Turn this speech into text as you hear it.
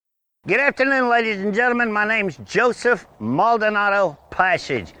Good afternoon, ladies and gentlemen. My name's Joseph Maldonado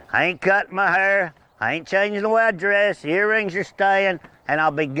Passage. I ain't cutting my hair. I ain't changing the way I dress. Earrings are staying. And I'll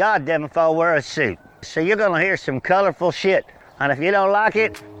be goddamn if I wear a suit. So you're going to hear some colorful shit. And if you don't like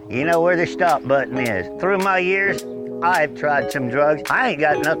it, you know where the stop button is. Through my years, I've tried some drugs. I ain't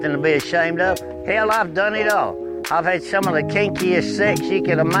got nothing to be ashamed of. Hell, I've done it all. I've had some of the kinkiest sex you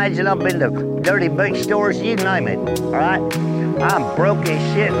can imagine. I've been to dirty big stores, you name it, all right? I'm broke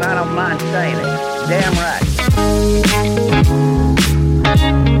as shit and I don't mind saying it. Damn right.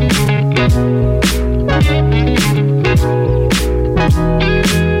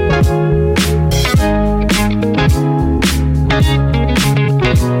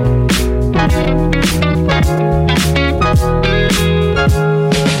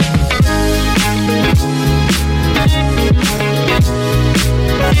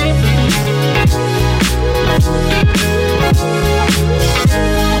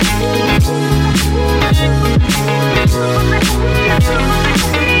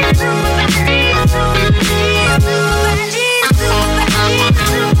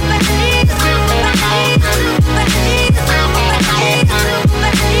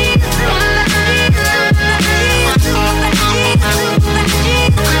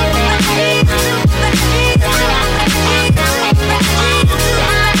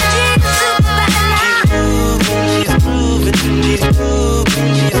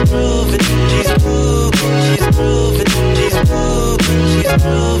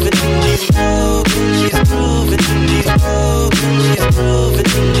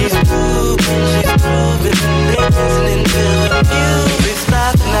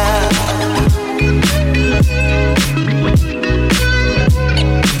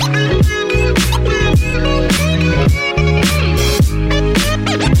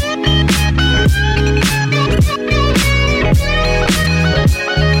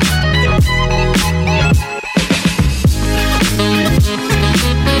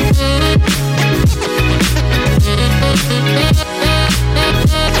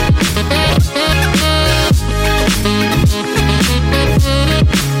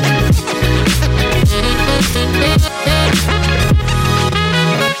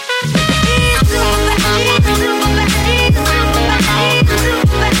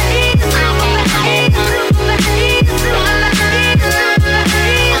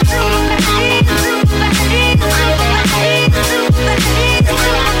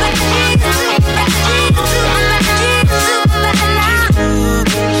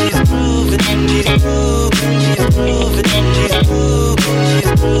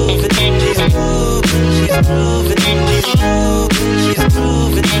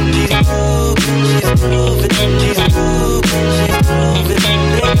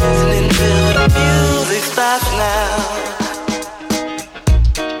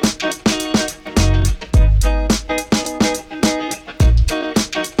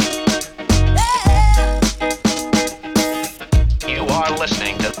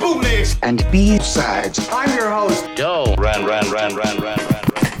 And B-sides. I'm your host, Joe. Ran.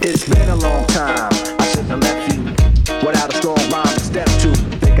 It's been a long time. I shouldn't have left you without a strong rhyme to step to.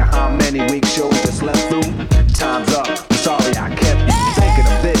 Think of how many week shows I slept through. Time's up. I'm sorry I kept you thinking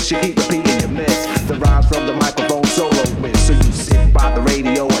of this. You keep repeating your miss. The rhymes from the microphone solo with. So you sit by the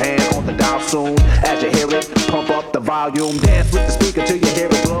radio, hand on the dial soon. As you hear it, pump up the volume. Dance with the speaker till you hear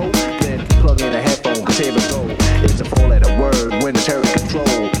it blow. Then plug in a headphone, cause here it go. It's a four-letter word when it's heard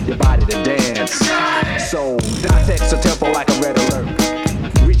control. Your body to dance. So, dissect a tempo like a red alert.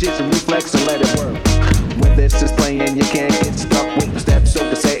 Reach it and reflex and let it work. When this is playing, you can't get stuck with the steps. So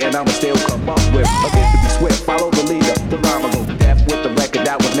to say, and I'ma still come up with a bit to be swift. Follow the leader, the rhyme will go deaf with the record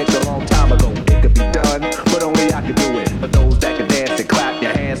that was mixed a long time ago. It could be done, but only I could do it. For those that can dance and clap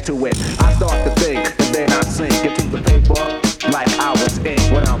your hands to it. I start to think, and then I sink into the paper like I was ink.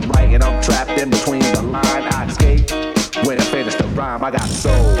 When I'm writing, I'm trapped in between the line. I escape. When I finish the rhyme, I got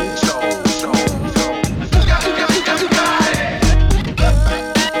soul.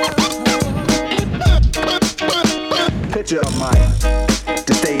 Picture a mic,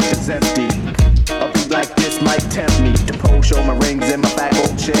 the stage is empty. A beat like this might tempt me to pose, show my rings and my fat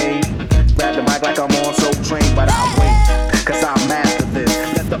gold chain. Grab the mic like I'm on Soul Train, but I'll wait, cause I'll master this.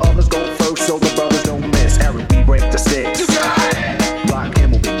 Let the others go first so the brothers don't miss. Eric, we break the six. Rock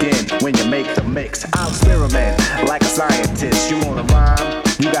him will begin when you make the mix. I'll experiment like a scientist. You wanna rhyme?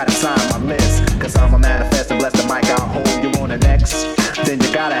 You gotta sign my list. Cause I'm a manifest and bless the mic, I'll hold you on the next. Then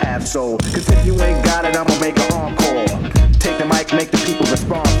you gotta have soul. Cause if you ain't got it, I'ma make an encore. Take the mic, make the people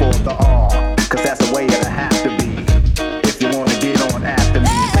respond for the R. Cause that's the way it'll have to be. If you wanna get on after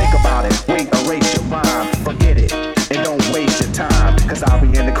me, think about it. Wait, erase your rhyme. Forget it, and don't waste your time. Cause I'll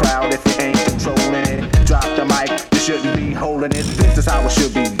be in the crowd if you ain't controlling it. Drop the mic, you shouldn't be holding it. This is how it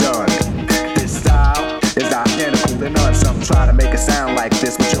should be done. This style is identical to none. Some try to make it sound like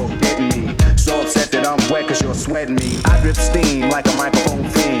this, but you're getting me. So upset that I'm wet cause you're sweating me. I drip steam like a microphone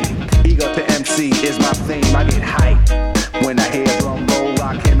fiend. Eager to MC is my theme. I get hyped when I hear drum roll.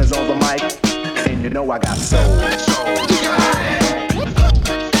 Rakim is on the mic, and you know I got soul.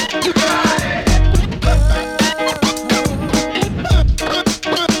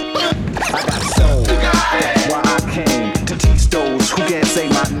 I got soul. That's why I came to teach those who can't say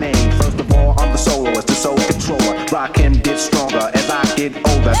my name. First of all, I'm the soloist, the soul controller. Rakim gets stronger as I get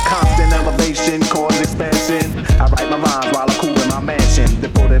older. Constant elevation, cause expansion. I write my rhymes while I cool in my mansion. They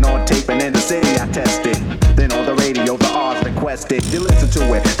put it on tape and in the city I test it. Then on the radio the R's requested. You listen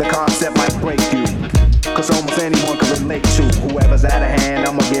to it, the concept might break you. Cause almost anyone can relate to. Whoever's out of hand,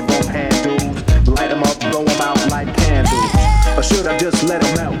 I'ma give them handles. Light them up, blow them out like candles. Or should I just let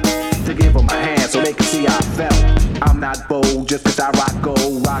them melt? To give them a hand so they can see how I felt. I'm not bold just cause I rock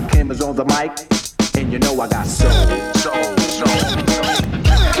gold. Rakim is on the mic, and you know I got soul.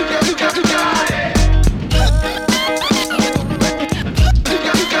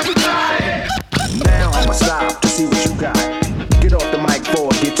 Now I'ma stop to see what you got. Get off the mic before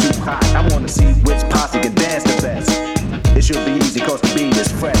it get too hot. I wanna see which posse can dance the best. It should be easy cause the beat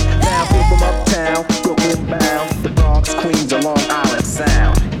is fresh. Now people from uptown, Brooklyn bound, the Bronx, Queens, or Long Island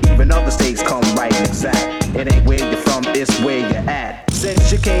Sound. Even other states come right and exact. It ain't where you're from, it's where you're at.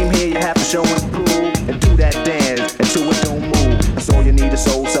 Since you came here, you have to show and prove. And do that dance until it don't move. That's all you need is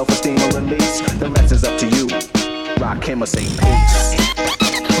soul, self-esteem, or release. The rest is up to you. Rakim or say peace.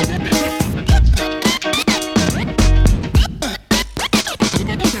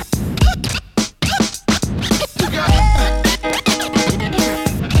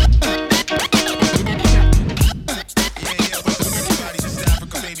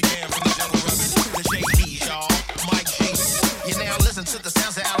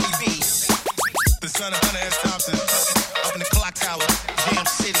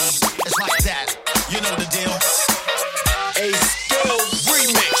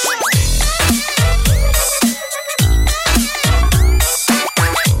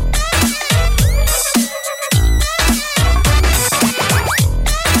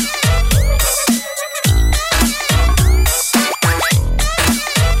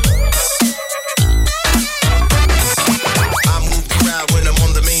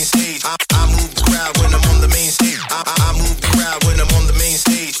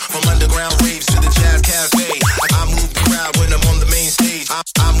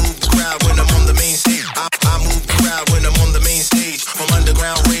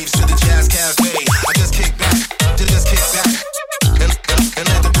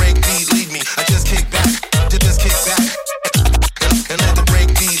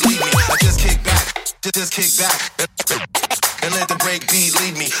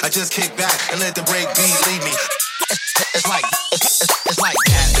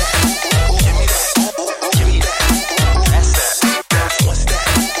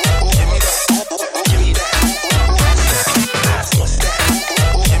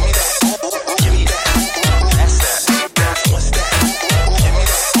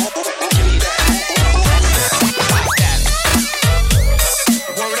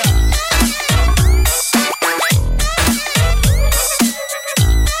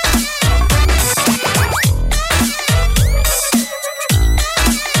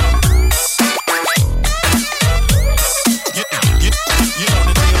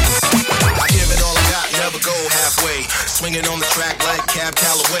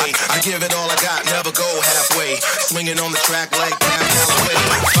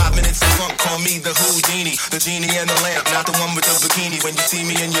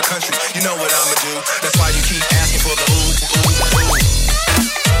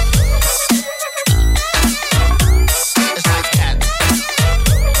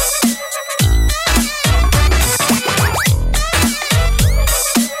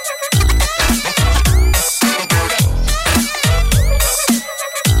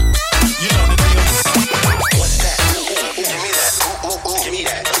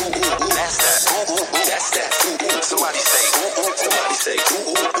 Somebody say,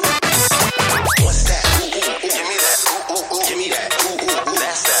 what's that? Give me that. Give me that.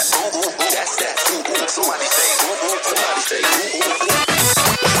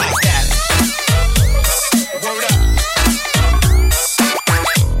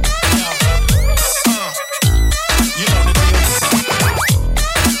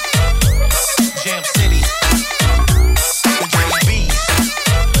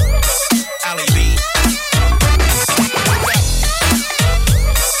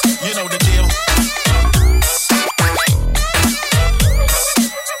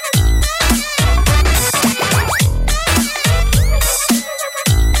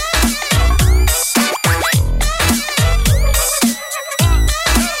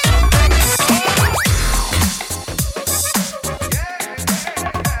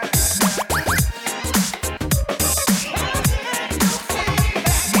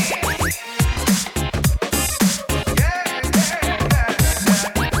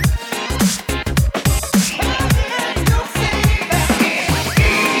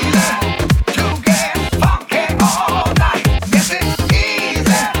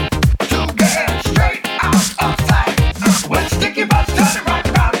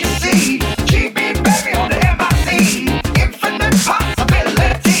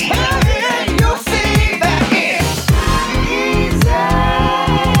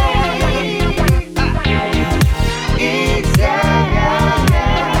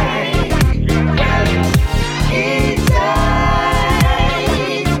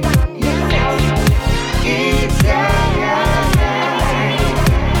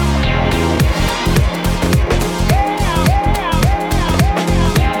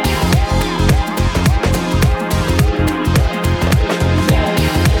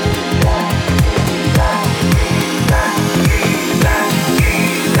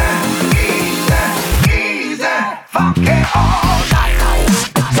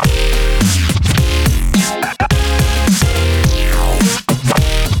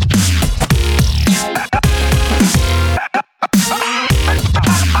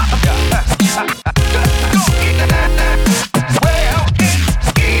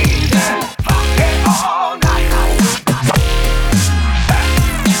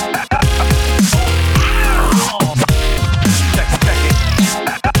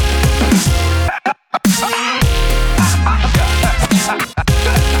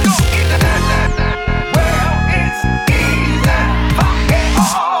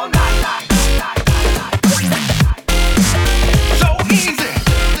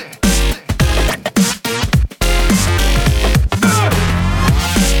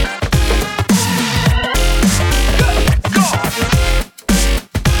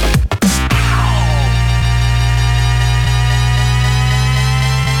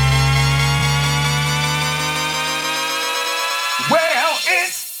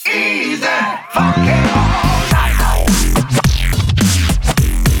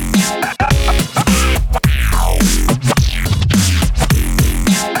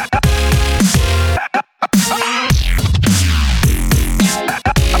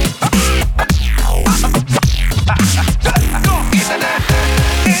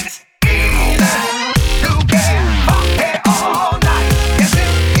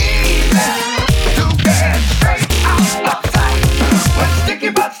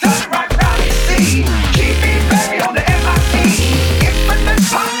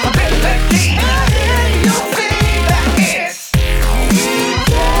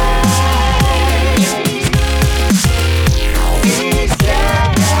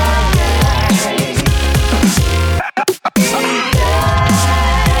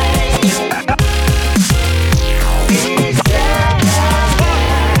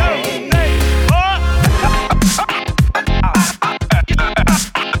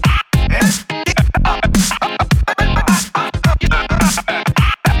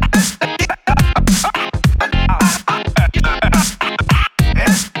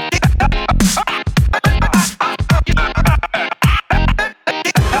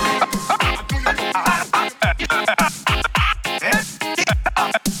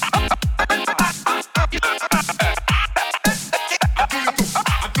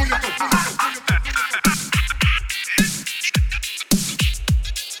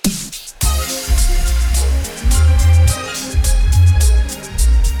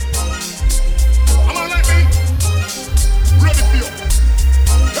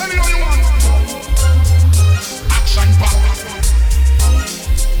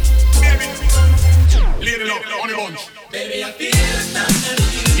 love, honey bunch. Baby, I feel it's time to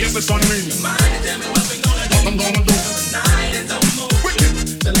you. Yes, it's on me. Mind, tell me what we gonna do. What I'm gonna do. Tonight is almost wicked.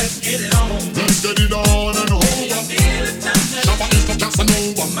 So let's get it on. Let's get it on and over. Baby, I feel it's time to you. Shabba is the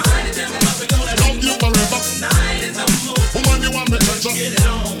Casanova. Mind, tell me what we gonna do. Love you forever. Tonight is almost wicked. Woman, you want me treasure. Let's get it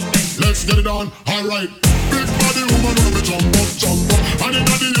on, baby. Let's get it on. All right. Big body woman, wanna be jump up, jump up. And in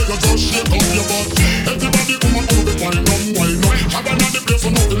the air, you just shake up your butt. Everybody woman, wanna be wind up, wind up. Have another place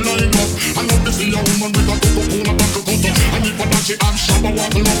for nothing line up. I love to see a woman with a Coca-Cola back to cutter. And if I dash it, I'm sharp, I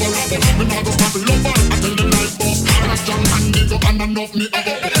want to love her rapper. Me not go stop love her until the life boss. And a strong hand dig up and enough me up.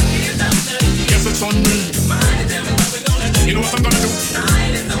 Yes, it's on me. You know what I'm gonna do?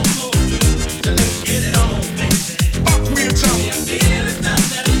 Tonight is almost through. So let's get it on, baby. Back me a chop.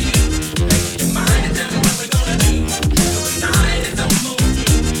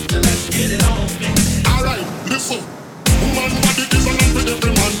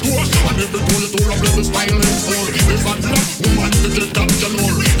 Violence for if I love woman to get that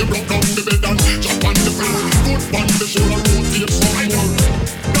galore. You broke down the bed and jump on the floor. Foot on the shoulder, rotate some more.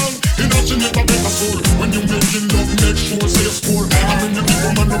 Down in a she never break a soul. When you making love, make sure say a score. And when you give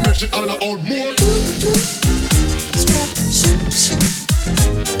woman, you make it all out more. Scrap, shoot, shoot.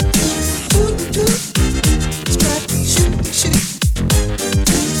 Scrap, shoot, shoot.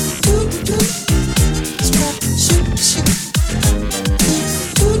 Scrap, shoot, shoot.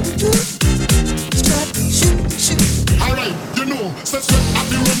 Alright, you know, set sweat at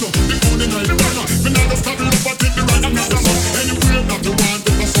the run up. Before the night, the runner. Me never stop love, but take the right and miss them up. Anywhere that you want,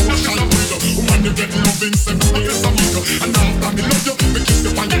 if I saw a shine with you. Woman, you get love in 7 days a week. And after me love you, me kiss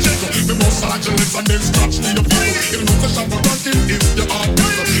you on your cheek. Me massage your lips and then scratch to your feet. You know, the shop for ranking is your heart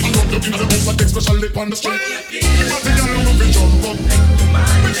beat. I love you in the house, I take special lip on the street. Big party girl, you know me jump up.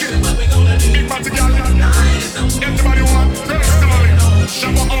 Big party girl, everybody want testimony.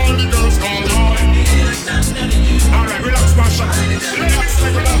 Shop for all the girls call on. Alright, relax, Masha. Relax,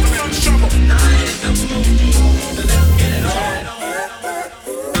 like relax, man, shabba.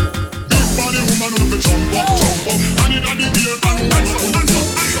 Big body woman wanna be jump up, jump up. And in the ear and hands up, hands up.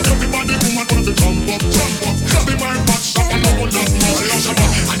 Everybody woman wanna be jump up, jump up. Just be my fat shop and no one does more, shabba.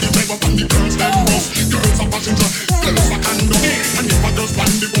 And the driver and the girls, them rough. Girls are passenger, girls are candle. And if a girls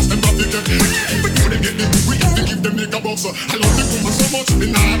find the bus, them have to get. Before they get the we have to give them make a box. I love the woman so much, me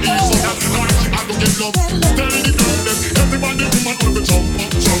nah ease up. I don't get love. Tell the girl them, everybody woman wanna be jump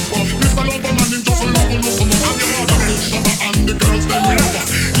up, jump up. Mr. Loverman, him just a love no so much. And the mother big shabba and the girls them we love us.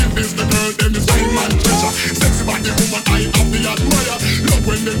 If it's the girl, them is time and treasure. Sexy body woman, I have the admire. Love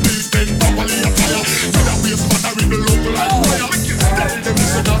when them please stand properly attire. See that waist matter in the local like wire. Tell them to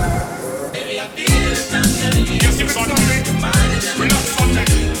sit down. Baby, I feel it's time to you. Yes, it's on me. Relax on me.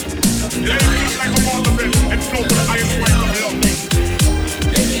 Ladies like a ball of it and flow to the highest point of love.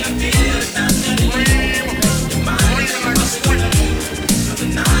 Baby, I feel it's time to you. Breathe like a spring.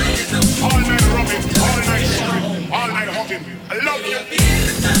 All night rubbing, all night showing, all night hugging. I love you.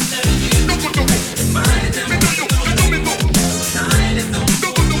 No good, no good. Me do you, me do me do. No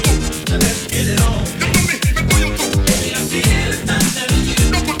good, no good. Let's get it on. You do me do you too. Baby, I feel it's time to you.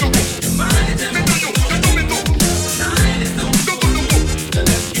 No good, no good. Me do you, me do me do. No good, no good.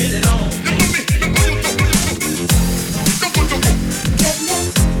 Let's get it on. You do me do you too. No good, no good.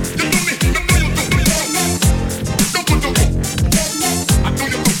 You do me do you too. No good, no good. I do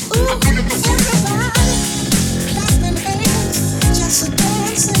you too. I do you too. Just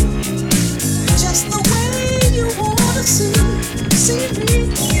dancing, just the way you wanna see me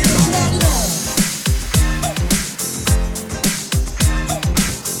in that love.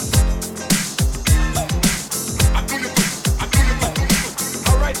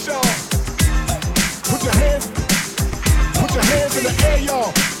 All right, y'all. Put your hands in the air,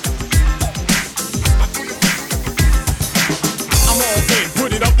 y'all. I'm all in,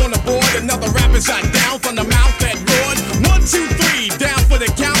 put it up on the board. Another rapper shot down from the mouth that roared. 1, 2, 3, down for the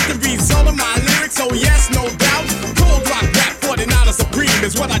count. The result of my lyrics, oh yes, no doubt. Cold rock rap, 49er supreme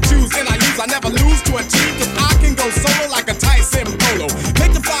is what I choose and I use. I never lose to a team, cause I can go solo like a Tyson Polo.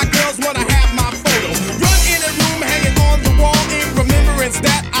 Make the 5 girls wanna have my photo. Run in a room, hanging on the wall in remembrance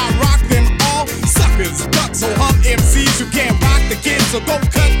that I rock them all. Suckers, ducks, or hum MCs who can't rock the kids, so go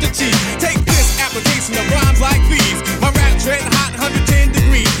cut the cheese. Take this application of rhymes like these. My rap dread hot 110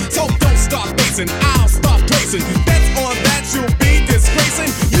 degrees, so don't start facing, I'll start placing. Bets on that you'll be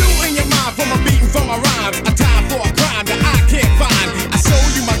disgracing you in your mind from a beating from my rhymes. A time for a crime that I can't find. I show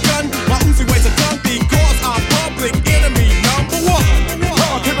you my gun, my Uzi weighs a ton because I'm public enemy number 1.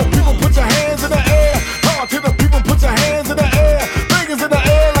 Hard to the people, put your hands in the air. Hard to the people, put your hands in the air. Fingers in the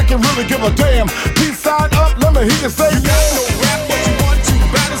air like you really give a damn. Peace sign up, let me hear you say you got no rap, but you want to.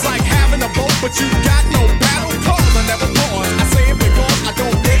 Battles like having a boat, but you got no back.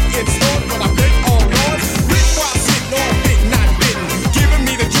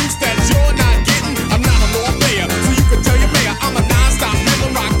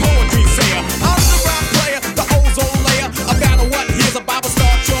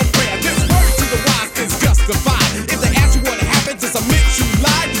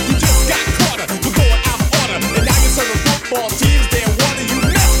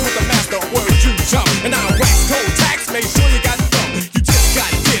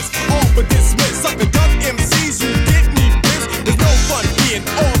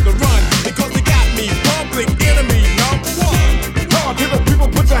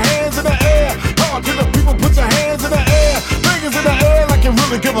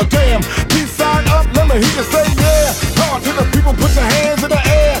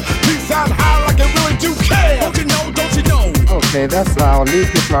 Okay, that's our lead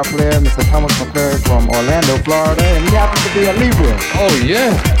guitar player, Mr. Thomas McCurry from Orlando, Florida, and he happens to be a Libra. Oh,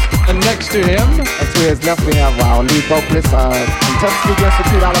 yeah. And next to him? And to his left, we have our lead vocalist from Tuskegee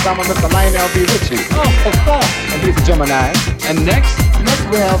Institute, Alabama, Mr. Lionel B. Ritchie. Oh, of course. And he's a Gemini. And next? Next,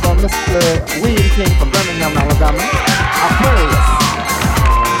 we have Mr. William King from Birmingham, Alabama, Aquarius.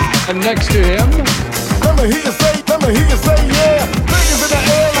 And next to him? Let me hear you say, yeah. Fingers in the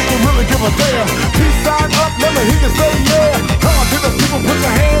air like you really give a damn. Peace sign up, let me hear you say, yeah. Come on to the people, put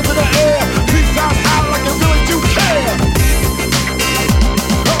your hands in the air. Peace sign out like you really do care.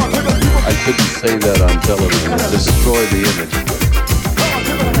 Come on to the people. I couldn't say that on television. Destroy the image.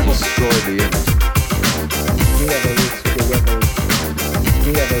 Destroy the image. We have a roots to the weapons.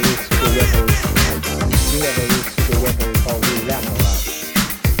 We have a roots to the weapons. We have a roots to the weapons called we rap a lot.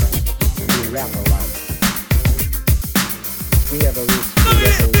 We rap a lot. We have a roots to the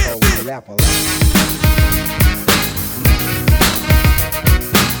weapons called we rap a lot.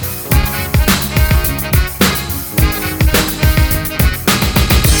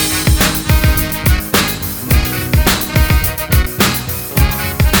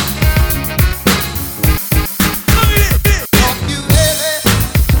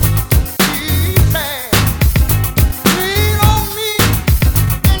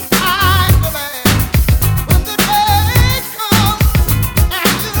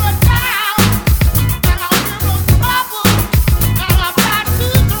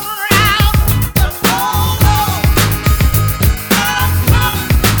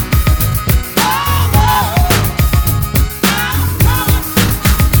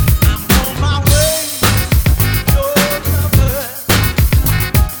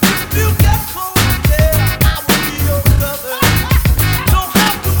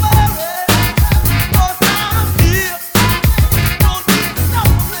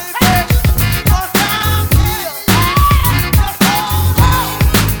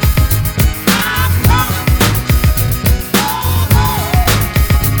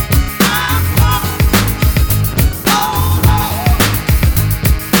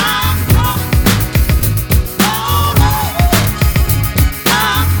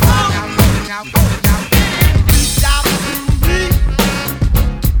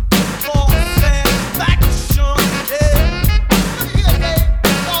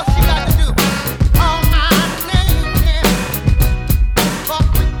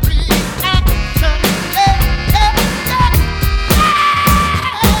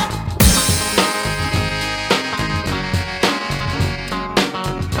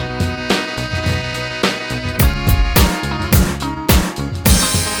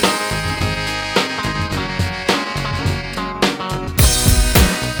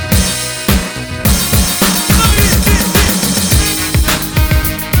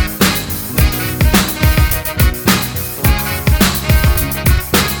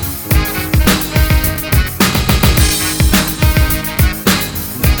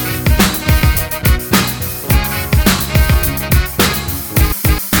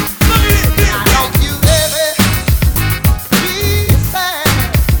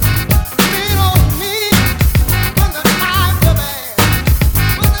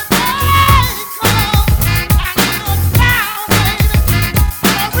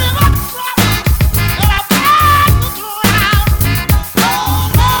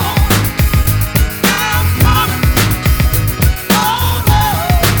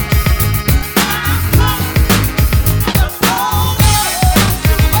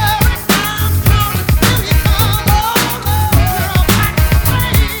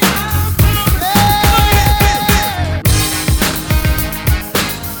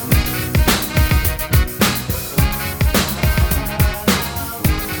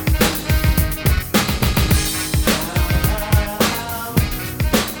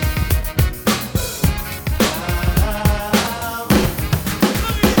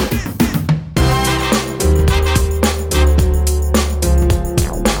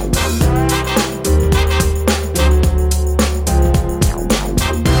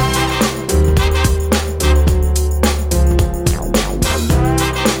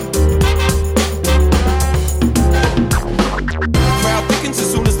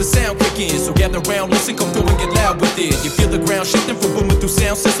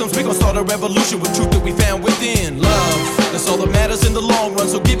 Revolution with truth that we found within. Love, that's all that matters in the long run.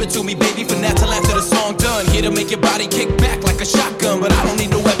 So give it to me, baby, for now till after the song done. Here to make your body kick back like a shotgun, but I don't need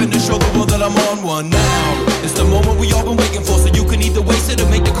no weapon to show the world that I'm on one. Now it's the moment we all been waiting for, so you can either waste it or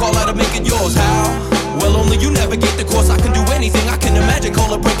make the call out and make it yours. How? Well, only you navigate the course. I can do anything I can imagine,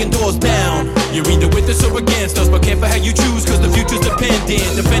 call it breaking doors down. You're either with us or against us, but careful how you choose, cause the future's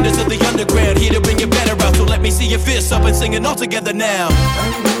dependent. Defenders of the underground, here to bring you better out. So let me me see your fists up and sing it all together now. A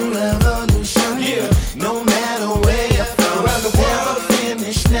new revolution. Yeah. No matter where you're from. Around the world. Never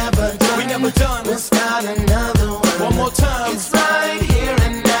finished, never done. We never done. We'll start another one. One more time. It's right here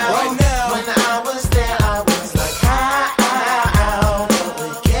and now. Right now. When I was there, I was like, how? But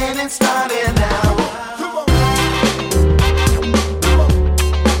we're getting started now. Come on.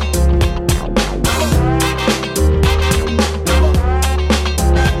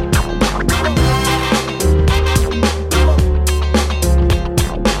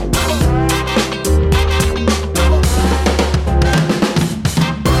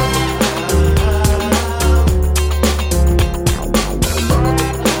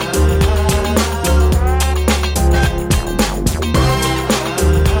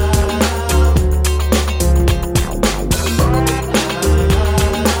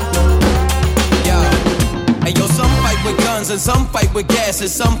 And some fight with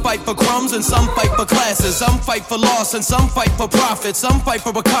gases, some fight for crumbs and some fight for classes. Some fight for loss and some fight for profit. Some fight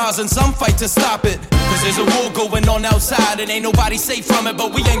for a cause and some fight to stop it. Cause there's a war going on outside and ain't nobody safe from it,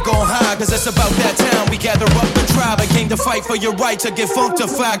 but we ain't gon' hide. Cause it's about that time we gather up the tribe and came to fight for your right to get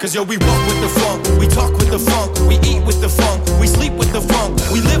funkified. Cause yo, we walk with the funk, we talk with the funk, we eat with the funk, we sleep with the funk,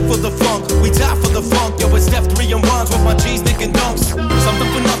 we live for the funk, we die for the funk. Yo, it's Def 3 and 1s with my G's thinking dunks. Something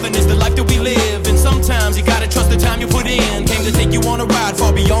for nothing is the life that we live, and sometimes you gotta trust the time you put in. Came to take you on a ride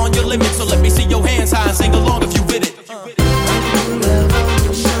far beyond your limits, so let me see your hands high and sing along if you with it.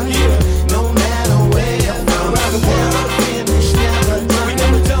 No matter where you're from, Around the world. never finished, never done. We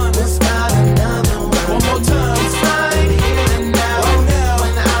never done. We'll start another one. One more time. It's right here and now. Right now.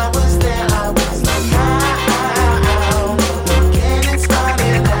 When I was there, I was like, how? We're getting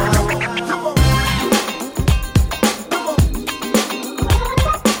started now. Come on.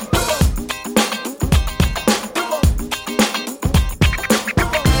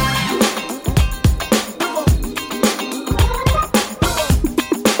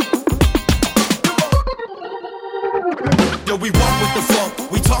 Yo, we walk with the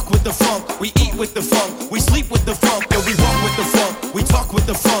funk, we talk with the funk, we eat with the funk, we sleep with the funk. Yo, we walk with the funk, we talk with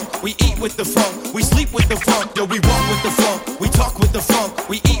the funk, we eat with the funk, we sleep with the funk. Yo, we walk with the funk, we talk with the funk,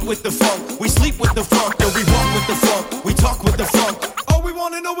 we eat with the funk, we sleep with the funk. Yo, we walk with the funk, we talk with the funk. All we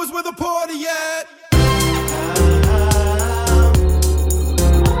wanna know is where the party at.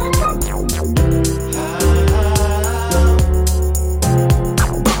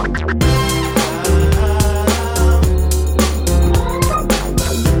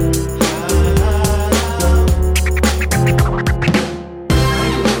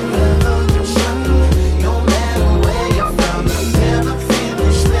 No matter where you're from, never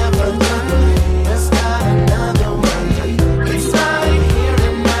finished, never done. We'll start another one. It's right here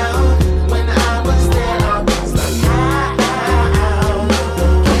and now. When I was there, I was like, how?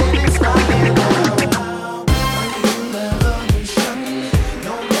 Getting started now. Revolution.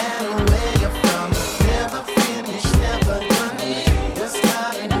 No matter where you're from, never finished, never done. We'll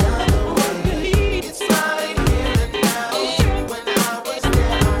start another one. It's right here and now. When I was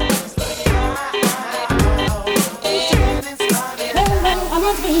there, I was like, how? Getting started now. I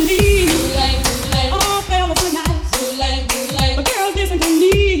must believe all fellas are nice, but girls listen to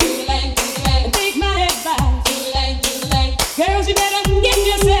me and take my advice. Girls, you better get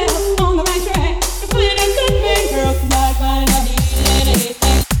yourself on the right track. You're putting a good man, girl, like my love.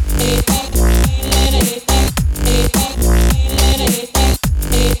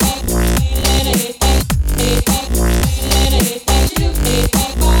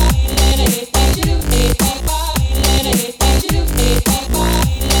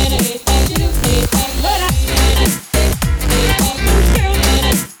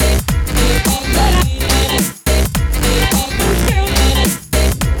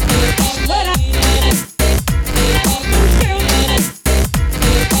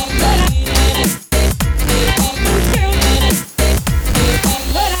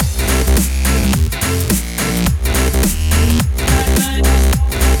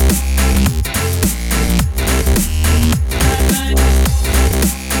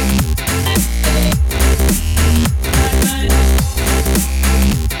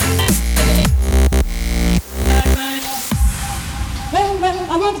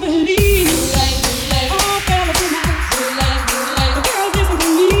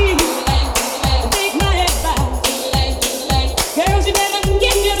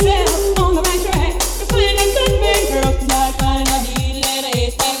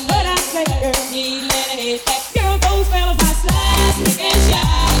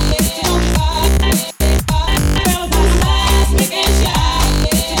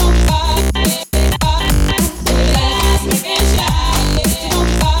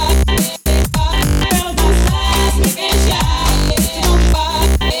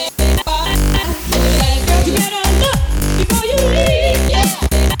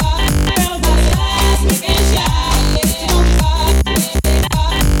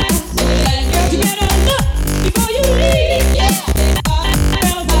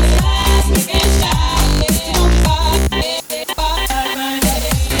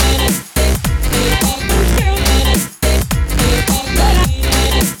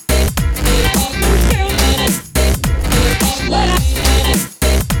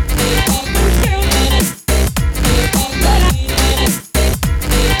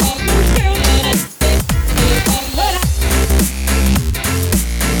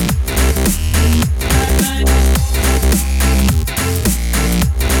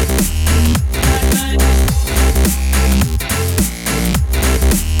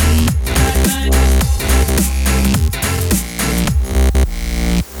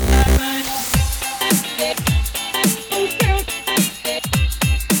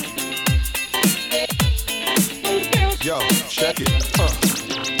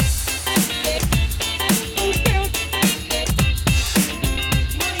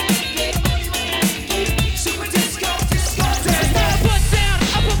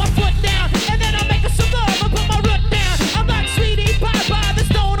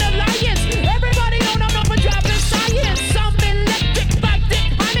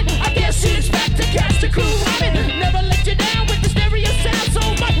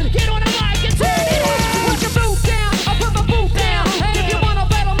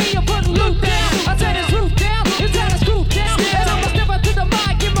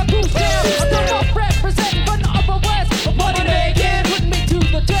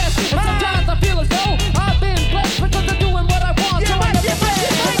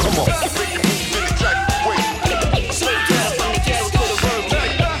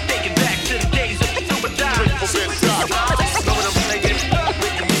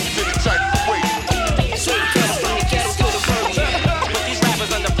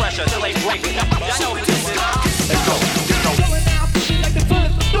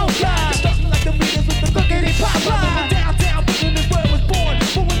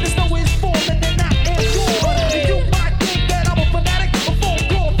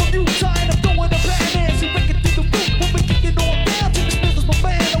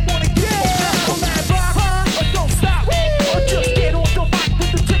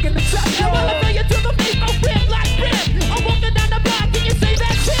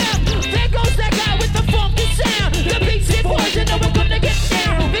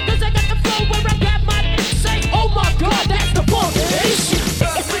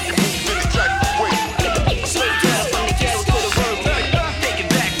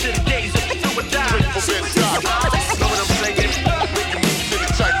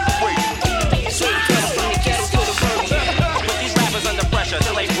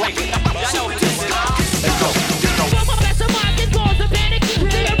 break it. Y'all know what this is. Let's go. From a mastermind that caused a panic.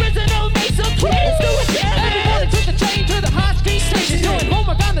 The original Ace of Kids do it again. Everybody took the train to the high street station. Doing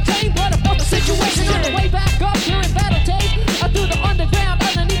homework on the train, what about the situation? On the way back up here in Battle Tape, through the underground,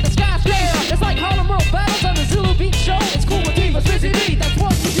 underneath the skyscraper. It's like Harlem World battles on the Zulu Beach show. It's cool with Divas, Fizzy D, that's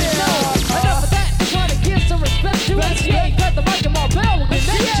what you should know. Enough of that, we're trying to give some respect to SGA. Cut the mic and Marvel will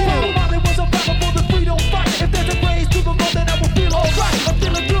connect you. It was a battle for the freedom fight. If there's a praise to the Lord, then I will feel alright. I'm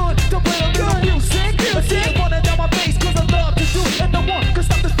feeling good, to play a little music. The tears running down my face, cause I love to do it. And no one can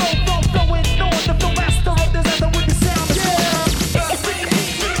stop this flow from going on. If the master of this anthem with the sound is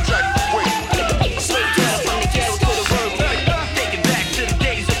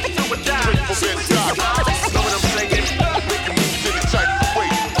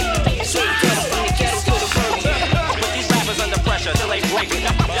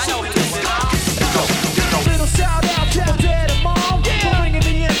little shout out to my dad and mom for bringing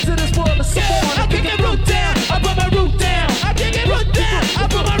me into this world of song. I kick it root down, I put my root down. I kick it root down, I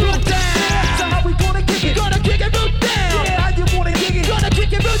put my root down. So how we gonna kick it? Gonna kick it root down. Yeah, how you wanna kick it? Gonna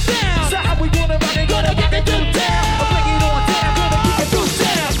kick it root down. So how we gonna rock it? Gonna kick it root down. I bring it on down, gonna kick it root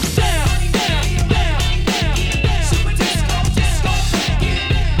down. Down, down, down, down, down. Super disco, disco.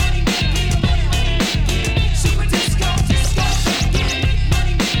 Super disco, disco.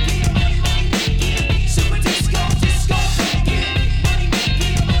 Super disco, disco.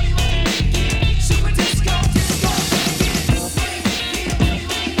 Super disco, disco. Super disco, disco.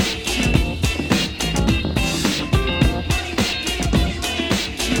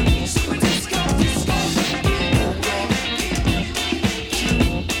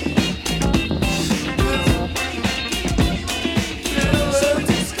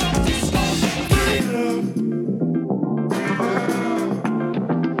 Super disco, disco.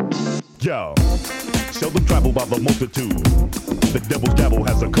 Yo, seldom travel by the multitude. The devil's dabble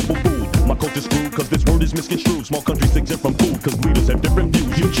has a couple food. My culture's screwed cause this word is misconstrued. Small countries exempt from food cause leaders have different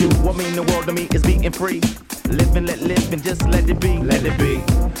views. You choose. What mean the world to me is being free. Live and let live and just let it be. Let it be.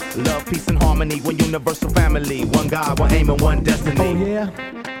 Love, peace, and harmony. One universal family. One God, one aim, and one destiny. Oh yeah?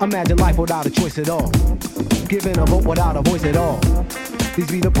 Imagine life without a choice at all. Giving a vote without a voice at all. These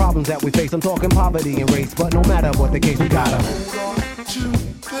be the problems that we face. I'm talking poverty and race, but no matter what the case, we gotta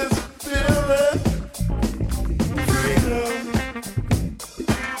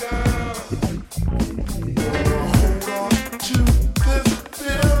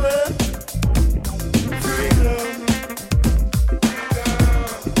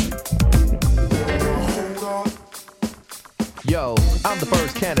Yo, I'm the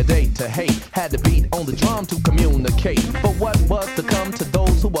first candidate to hate. Had to beat on the drum to communicate. But what was to come to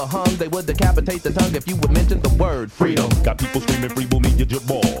those who were hung? They would decapitate the tongue if you would mention the word freedom. Got people screaming free will mean your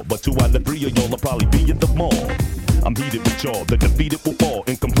ball. But 2 out of 3 of y'all will probably be at the mall. I'm heated with y'all, the defeated will fall.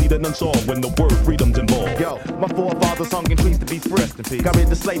 Incomplete and unsolved when the word freedom's involved. Yo, my forefathers hung in trees to be free. Got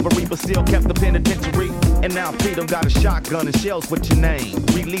rid of slavery but still kept the penitentiary. And now freedom got a shotgun and shells with your name.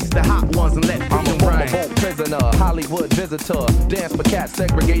 Release the hot ones and let freedom reign. I'm a vote prisoner, Hollywood visitor. Dance for cats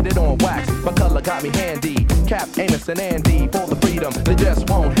segregated on wax. My color got me handy. Cap, Amos, and Andy. For the freedom they just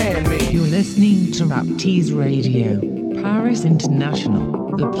won't hand me. You're listening to Raptease Radio, Paris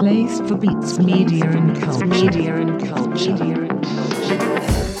International, the place for beats, media and culture. Media and culture.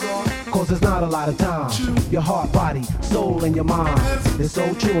 Cause there's not a lot of time. Your heart, body, soul, and your mind. It's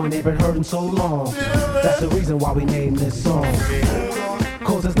so true and they've been hurting so long. That's the reason why we named this song.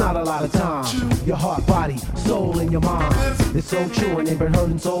 Cause there's not a lot of time. Your heart, body, soul, and your mind. It's so true and they've been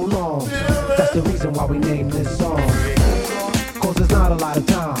hurting so long. That's the reason why we named this song. Cause there's not a lot of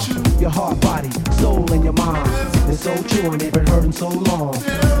time. Your heart, body, soul, and your mind. It's so true and they've been hurting so long.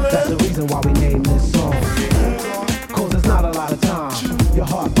 That's the reason why we named this song. Cause there's not a lot of time. Your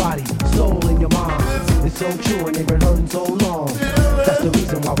heart, body, soul, and your mind. It's so true and they've been hurting so long. That's the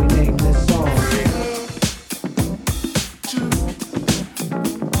reason why we named this song.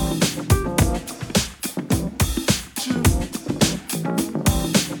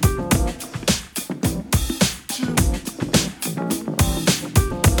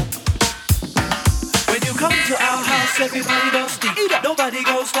 Everybody goes deep. Nobody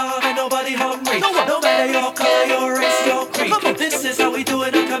goes starved and nobody hungry. No matter your color, your race, your creed. This is how we do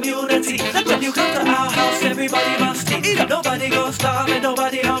it in community. When you come to our house, everybody must eat. Nobody goes starved and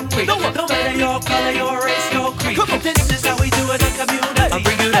nobody hungry. No matter your color, your race, your creed. This is how we do it in community. I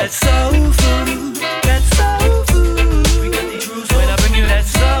bring you that soul food, that soul food. We got the truth when I bring you that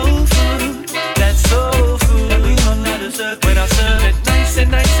soul food, that soul food. And we come out of serve when I serve it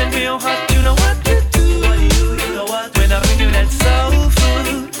nice and real hot. You know what to do. When I bring you that soul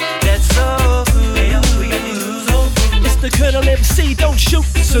food, that soul food. Hey, yo, we got these soul food. It's the Colonel MC don't shoot,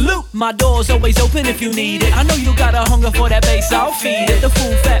 salute. My door's always open if you need it. I know you got a hunger for that bass, I'll feed it. The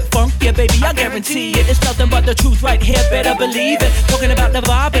full fat funk, yeah baby, I guarantee it. It's nothing but the truth right here, better believe it. Talking about the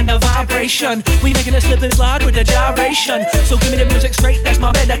vibe and the vibration. We making a slip and slide with the gyration. So give me the music straight, that's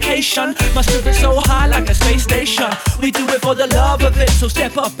my medication. My spirit's so high like a space station. We do it for the love of it, so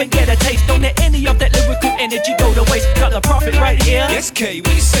step up and get a taste. Don't let any of that lyrical energy go to waste. Got the prophet right here. Yes, K,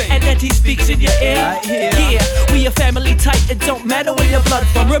 we say. And then he speaks in your ear. Right here. Yeah, we a family tight, it don't matter where your blood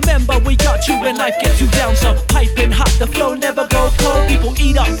from. Remember, we got you when life gets you down. So piping hot, the flow never go cold. People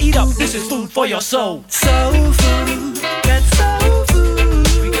eat up, this is food for your soul. Soul food, that's soul food.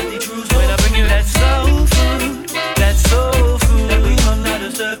 We got the truths when I bring you that soul food. That's soul food that we come out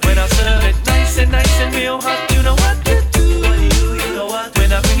to serve. When I serve it nice and real hot, you know what to do. You know what?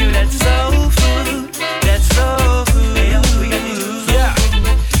 When I bring you that soul food, that's soul food. Yeah, we got the truths. Yeah.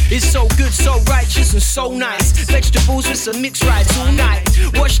 It's so good, so righteous and so nice. Vegetables with some mixed rice all night.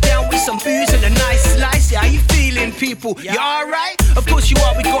 Washed down with some booze and a nice slice. Yeah, how you feeling, people? You alright? Of course you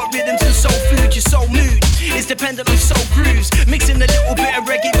are, we got rhythms and soul food. Your soul mood is dependent on soul grooves. Mixing a little bit of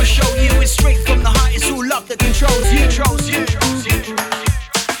reggae will show you it's straight from the heart. It's all love that controls you.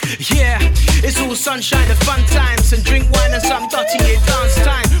 Yeah, it's all sunshine and fun times. And drink wine and some dirty, yeah, dance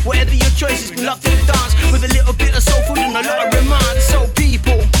time. Whatever your choice is, we love to dance. With a little bit of soul food and a lot of remand. So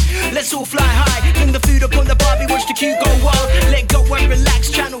people, let's all fly high. Bring the food up on the barbie, watch the queue go wild. Let go and relax,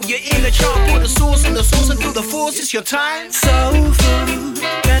 channel your inner child. Pour the sauce and feel the force, it's your time. Soul food,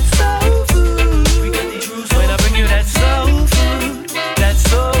 that's soul food. We got the truths when I bring you that soul food. That's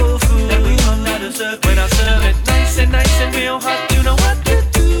soul food that we come out to serve. When I serve it nice and real hot, you know what to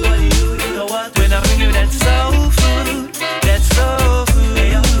do. You know what? When I bring you that soul food, that's soul food.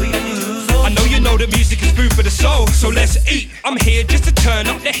 Yeah, we got the truths. I know you know that music is food for the soul, so let's eat. I'm here just to turn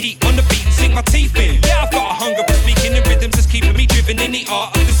up the heat on the beat and sink my teeth in. Yeah, I've got a hunger for speaking in rhythms that's keeping me driven in the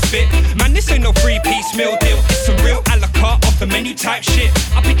art of the spit. Man, this ain't no 3-piece meal deal. It's some real a la carte off the menu type shit.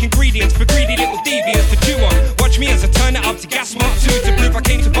 I pick ingredients for greedy little deviants to chew on. Watch me as I turn it up to gas mark 2 to prove I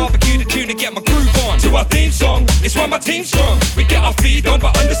came to barbecue the tune to get my groove on. To our theme song, it's why my team's strong. We get our feed on,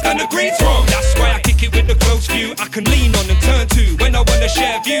 but understand the greed's wrong. That's why I kick it with the close view I can lean on and turn to when I wanna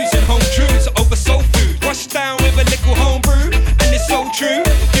share views and home truths over soul food. Wash down with a little home brew, and it's so true.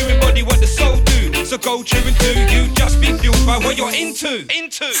 You embody what the soul do, so go true and do. You just be fueled by what you're into.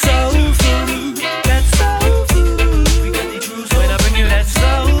 Soul food, that's soul food. We got the truths when I bring you that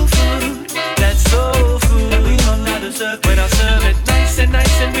soul food. That's soul food that we come out to serve. When I serve it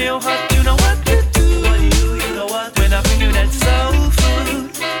nice and real hot, you know what to do. You know what? When I bring you that soul food,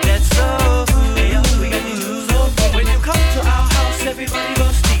 that's soul food. Yeah, we got the truths. When you come to our house, everybody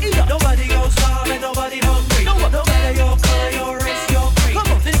goes eat. Nobody goes starving, nobody hungry. No matter your color, your race, your creed.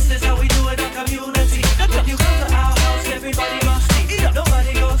 Come on, this is how we do it in community. When you come to our house, everybody must eat.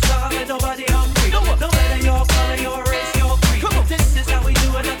 Nobody goes starving, nobody hungry.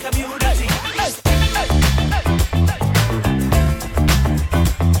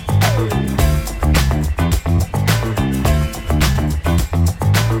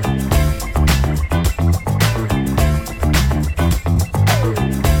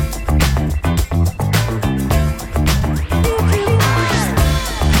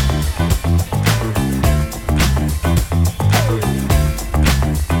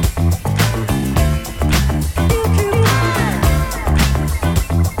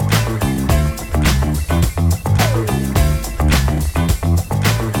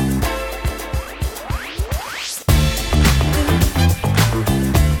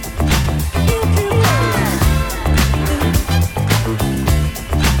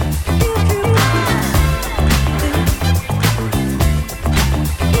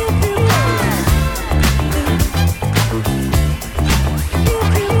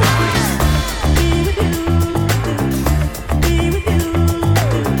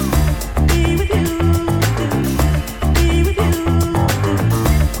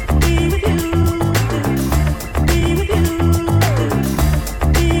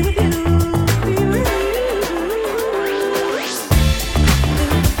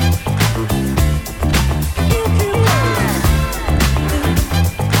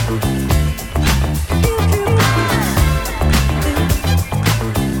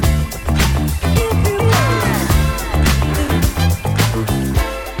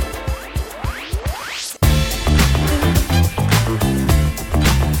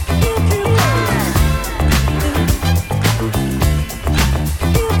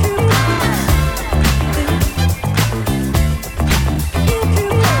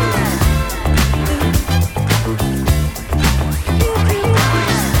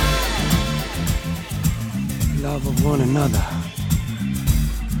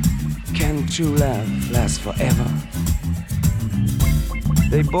 true love lasts forever?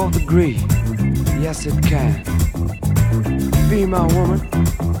 They both agree, yes it can. Be my woman,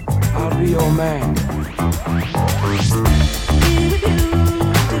 I'll be your man.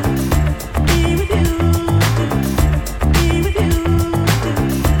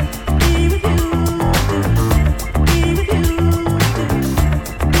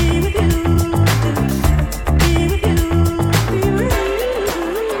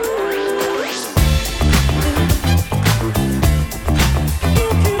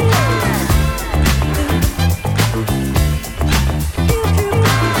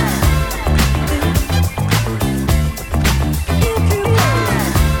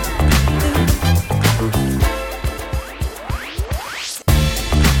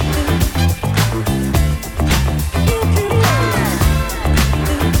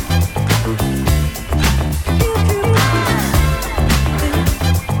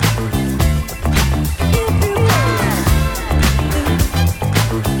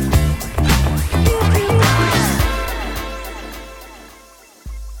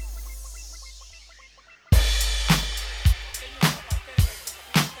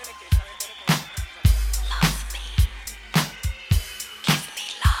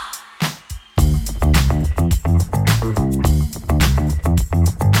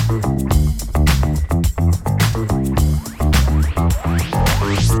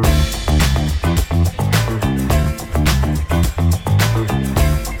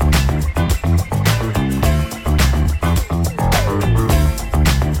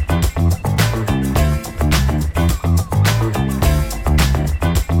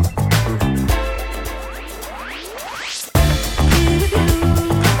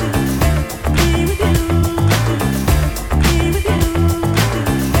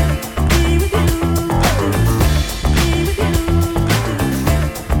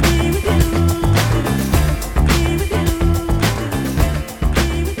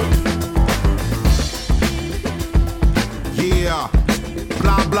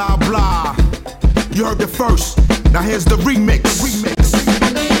 You heard it first, now here's the remix.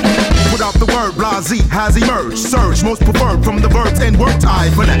 Without the word, blasé has emerged. Surge, most preferred from the verbs and words I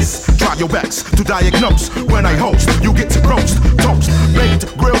finesse. Try your best to diagnose. When I host, you get to roast. Toast,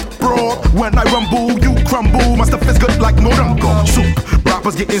 baked, grilled, broad. When I rumble, you crumble. My stuff is good like morongo soup.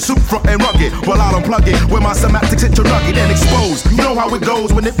 Rappers getting soup front and rugged while I unplug it. When my semantics hit your nugget and expose. You know how it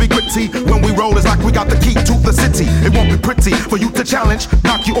goes when it be gritty. When we roll, it's like we got the key to the city. It won't be pretty for you to challenge.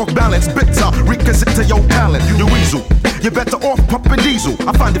 Knock you off balance, bitter. Reconsider your talent. You weasel. You're better off pumping diesel.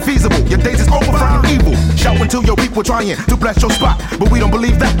 I find it feasible. Your days is over from evil. Shout until your people trying to bless your spot. But we don't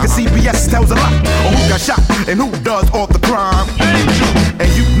believe that, cause CBS tells a lot. On who got shot and who does all the crime. Danger. And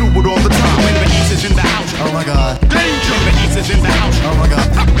you knew it all the time. When the East is in the house. Oh my God. Danger. When the East is in the house. Oh my God.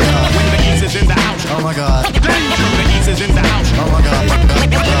 When the East is in the house. Oh my God. Danger. When the East is in the house. Oh my God. When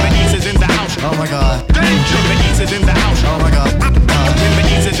the East is in the house. Oh my God. Danger. When the East is in the house. Oh my God. When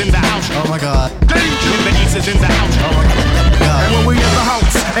the East is in the house. Oh my God. Danger. When the East is in the house. Oh my God. And when we in the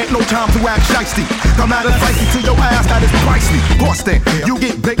house, ain't no time to act shiesty. Come out and feisty to your ass, that is pricey. Boston, you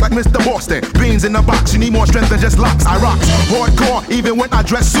get baked like Mr. Boston. Beans in the box, you need more strength than just locks. I rocks hardcore, even when I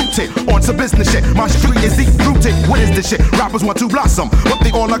dress suited. On some business shit, my street is deep rooted. What is this shit? Rappers want to blossom, but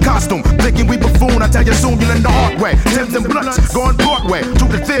they all a costume. Thinking we buffoon, I tell you soon, you learn the hard way. Thames and blunts, going Broadway to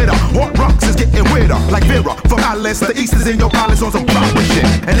the theater. Hard rocks is getting weirder, like Vera. From Alice, the East is in your palace on some proper shit.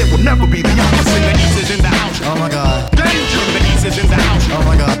 And it will never be the opposite. When the East is in the house. Oh my God. Danger. When the East is in the house. Oh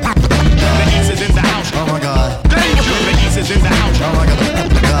my God. When the East is in the house. Oh my God. Danger. When the East is in the house. Oh my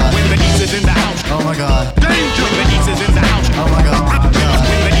God. When the East is in the house. Oh my God. Danger. When the East is in the house. Oh my God.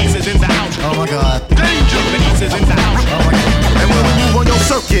 When the East is in the house. Oh my God. Danger. When the East is in the house. Oh my God. And when we move on your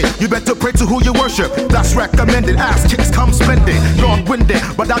circuit, you better pray to who you worship. That's recommended. Ass kicks come spending. Long-winded,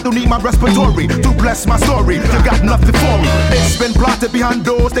 but I don't need my respiratory to bless my story. You got nothing for me. It's been plotted behind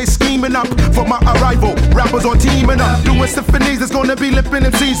doors. They scheming up for my arrival. Rappers on teaming up, doing symphonies. It's gonna be lipping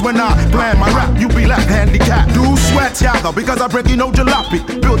MCs when I plan my rap. You be left handicapped. Do sweat, yada, because I break you no jalopy.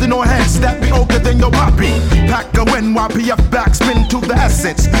 Building on heads that be older than your poppy. Pack a NYPF backspin to the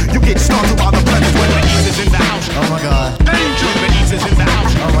essence. You get started by the planets when the East is in the house. Oh my God. Danger. When the East is in the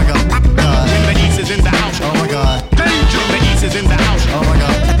house. Oh my God. When the East is in the house. Oh my God. Danger. When the East is in the house. Oh my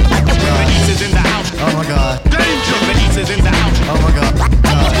God. When the East is in the house. Oh my God. Danger. When the East is in the house. Oh my God.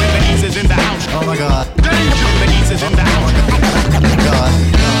 When the East is in the house. Oh my God. Danger. When the East is in the house. God.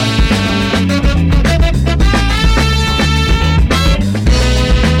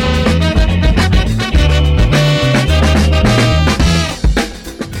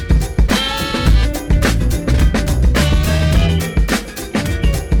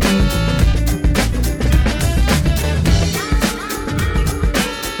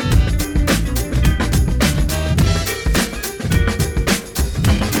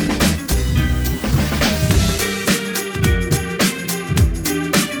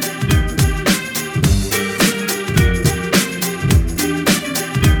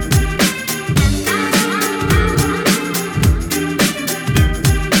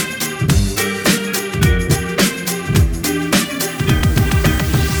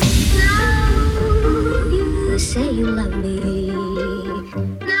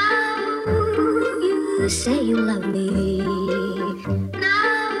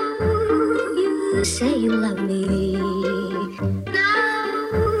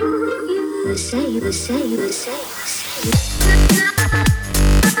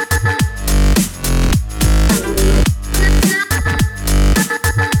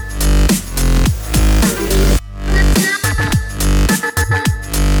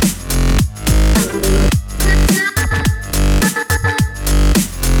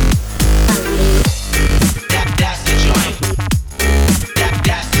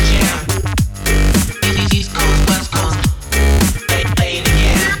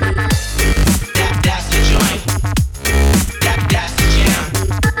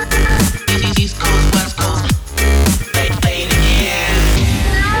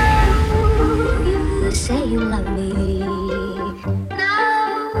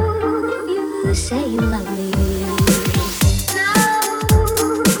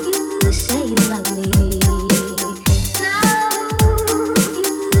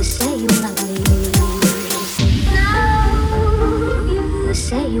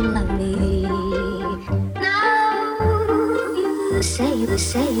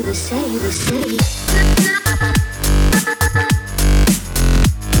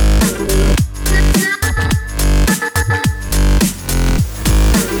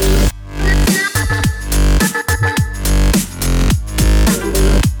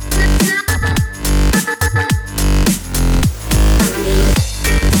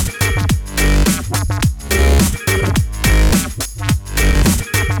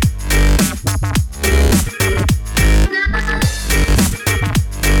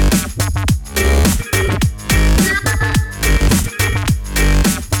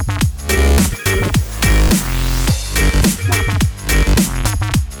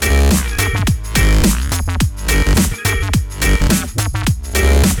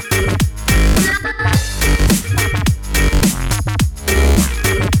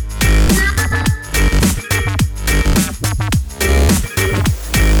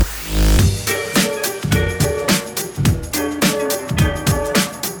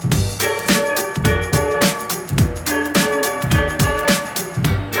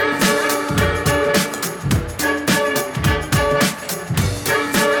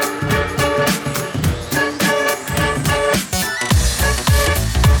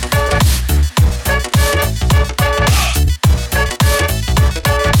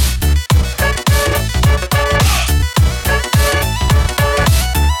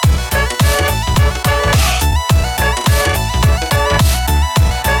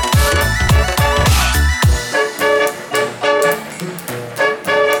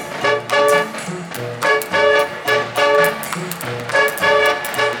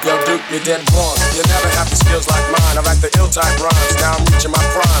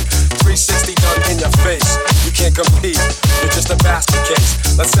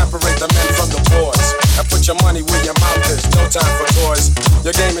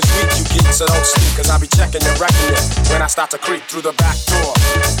 Start to creep through the back door.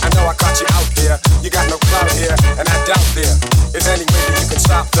 I know I caught you out there. You got no clout here, and I doubt there is any way that you can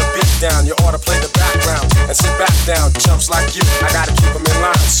stop the beat down. You ought to play the background and sit back down. Chumps like you, I gotta keep them in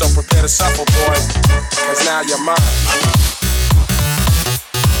line. So prepare to suffer, boy, cause now you're mine.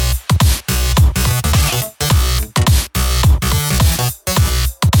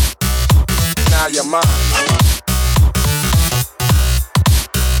 Now you're mine.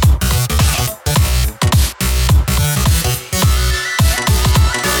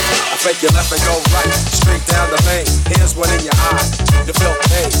 Fake your left and go right, straight down the lane. Here's one in your eye. You feel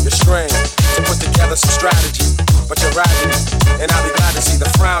pain, you're strained to put together some strategy, but you're raggedy. And I'll be glad to see the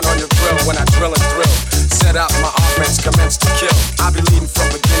frown on your grill when I drill and thrill. Set out my offense, commence to kill. I'll be leading from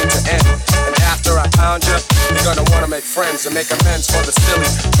beginning to end. And after I pound you, you're gonna wanna make friends and make amends for the silly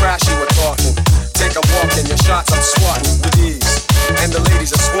trash you were talking. Take a walk in your shots, I'm swatting with ease. And the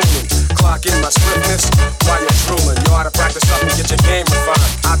ladies are swooning. Clock in my swiftness while you're drooling. You ought to practice up and get your game refined.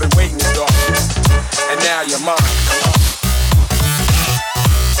 I've been waiting to dog, and now you're mine.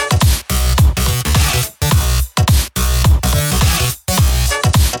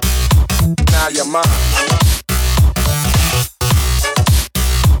 Now you're mine.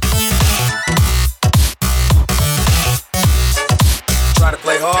 Try to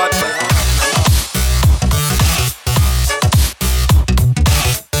play hard, play hard.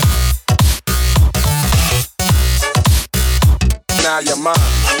 Now you're mine.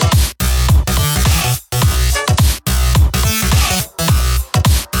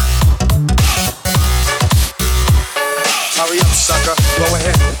 Hurry up, sucker. Go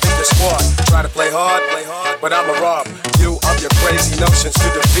ahead and pick your squad. Try to play hard, but I'ma rob you of your crazy notions to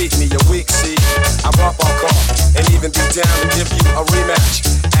defeat me. You're weak, see? I rock on call and even be down to give you a rematch.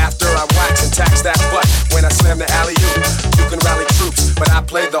 After I wax and tax that butt, when I slam the alley-oop, you can rally troops, but I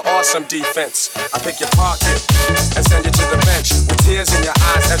play the awesome defense. I pick your pocket and send you to the bench with tears in your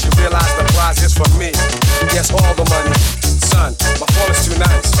eyes as you realize the prize is for me. Yes, all the money. Son, my form is too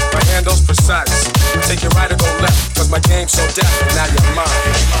nice, my handle's precise. Take it right or go left, cause my game's so deaf, and now you're mine.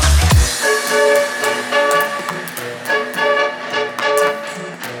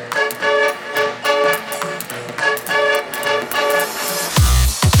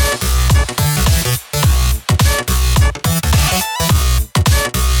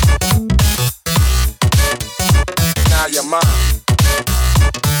 Your mind.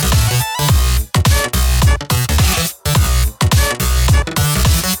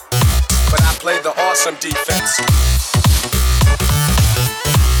 But I play the awesome defense.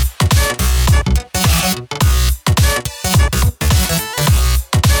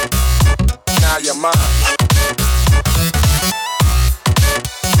 Now you're mine.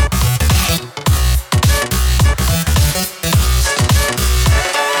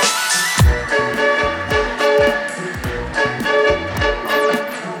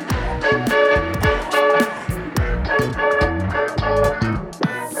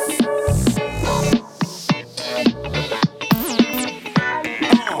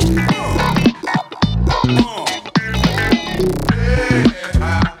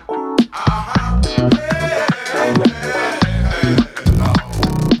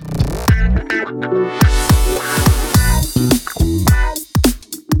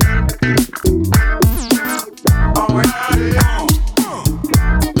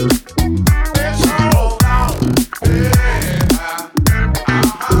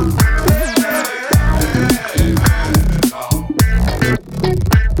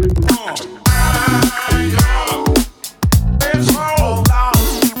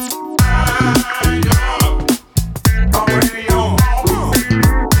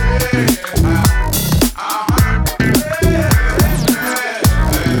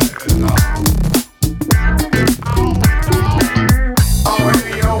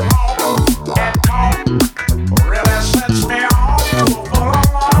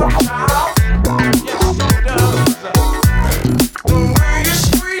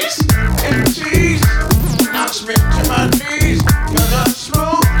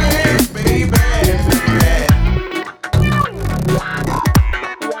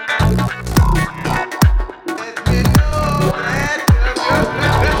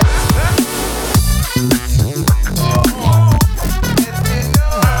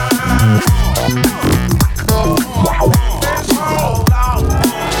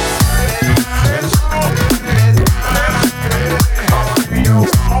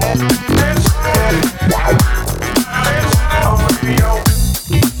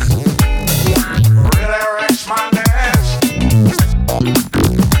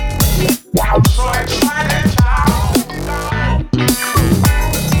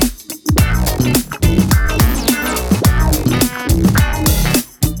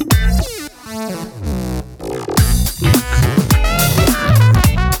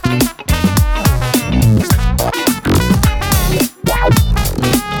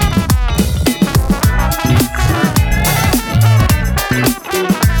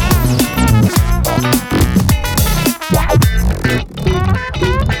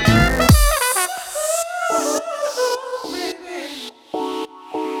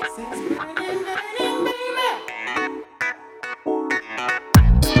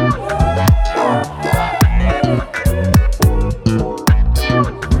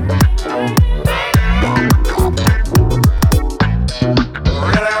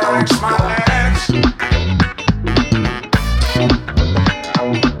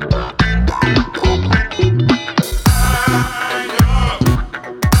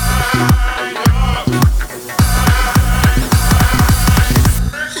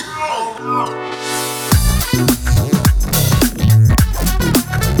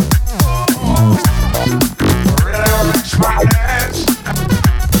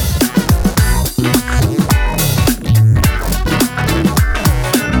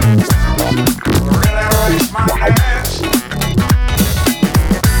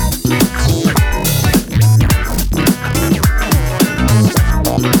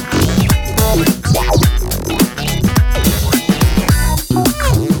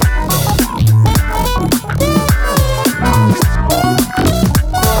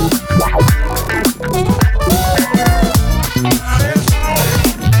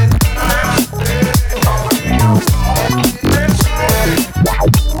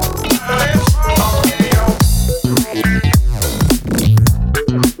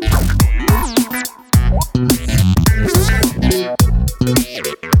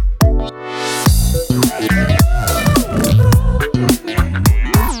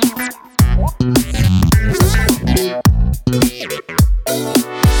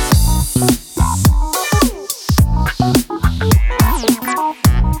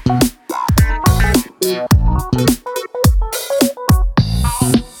 Thank